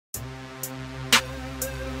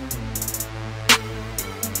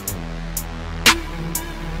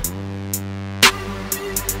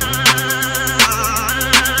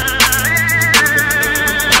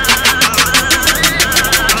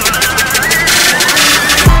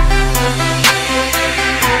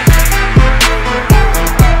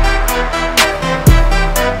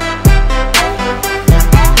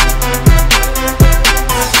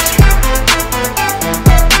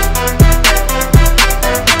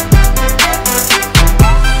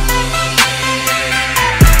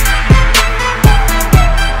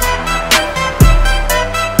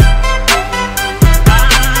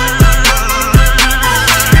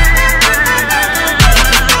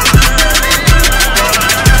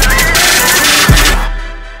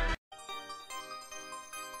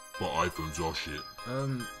iPhones are shit.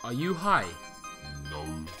 Are you high? No.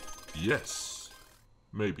 Yes.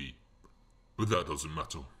 Maybe. But that doesn't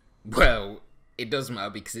matter. Well, it does matter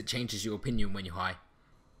because it changes your opinion when you're high.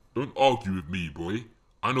 Don't argue with me, boy.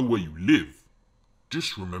 I know where you live.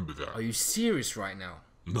 Just remember that. Are you serious right now?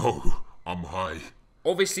 No, I'm high.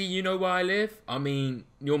 Obviously you know where I live. I mean,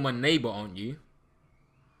 you're my neighbour, aren't you?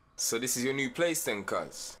 So this is your new place then,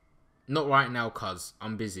 cuz? Not right now, cuz.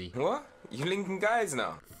 I'm busy. What? You linking guys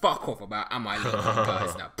now? Fuck off about am I linking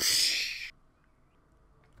guys now. Psh.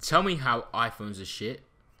 Tell me how iPhones are shit.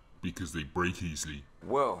 Because they break easily.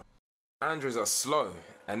 Well, Androids are slow,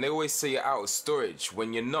 and they always say you're out of storage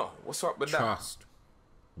when you're not. What's up with Trust.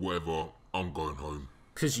 Whatever, I'm going home.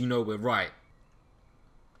 Because you know we're right.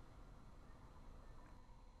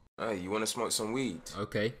 Hey, you want to smoke some weed?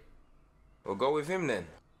 Okay. Well, go with him then.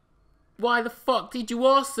 Why the fuck did you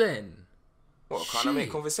ask then? What, can't I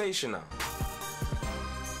make conversation now?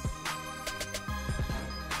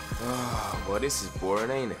 Ah, well, this is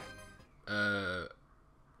boring, ain't it?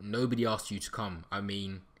 Nobody asked you to come. I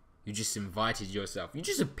mean, you just invited yourself. You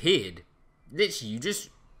just appeared. Literally,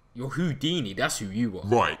 you're Houdini. That's who you are.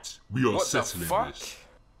 Right, we are What the settling fuck? this.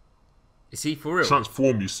 Is he for real?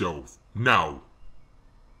 Transform yourself, now.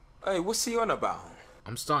 Hey, what's he on about?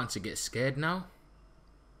 I'm starting to get scared now.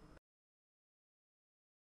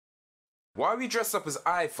 Why are we dressed up as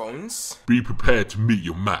iPhones? Be prepared to meet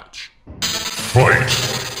your match. Fight!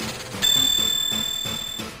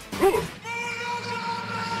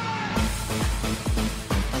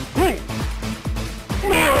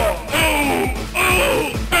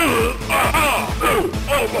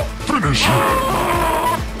 Finish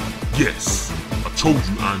him! Yes, I told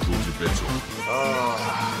you androids are better.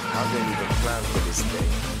 I didn't even plan for this day.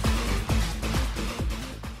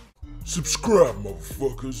 Subscribe,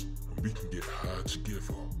 motherfuckers, and we can get high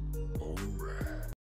together.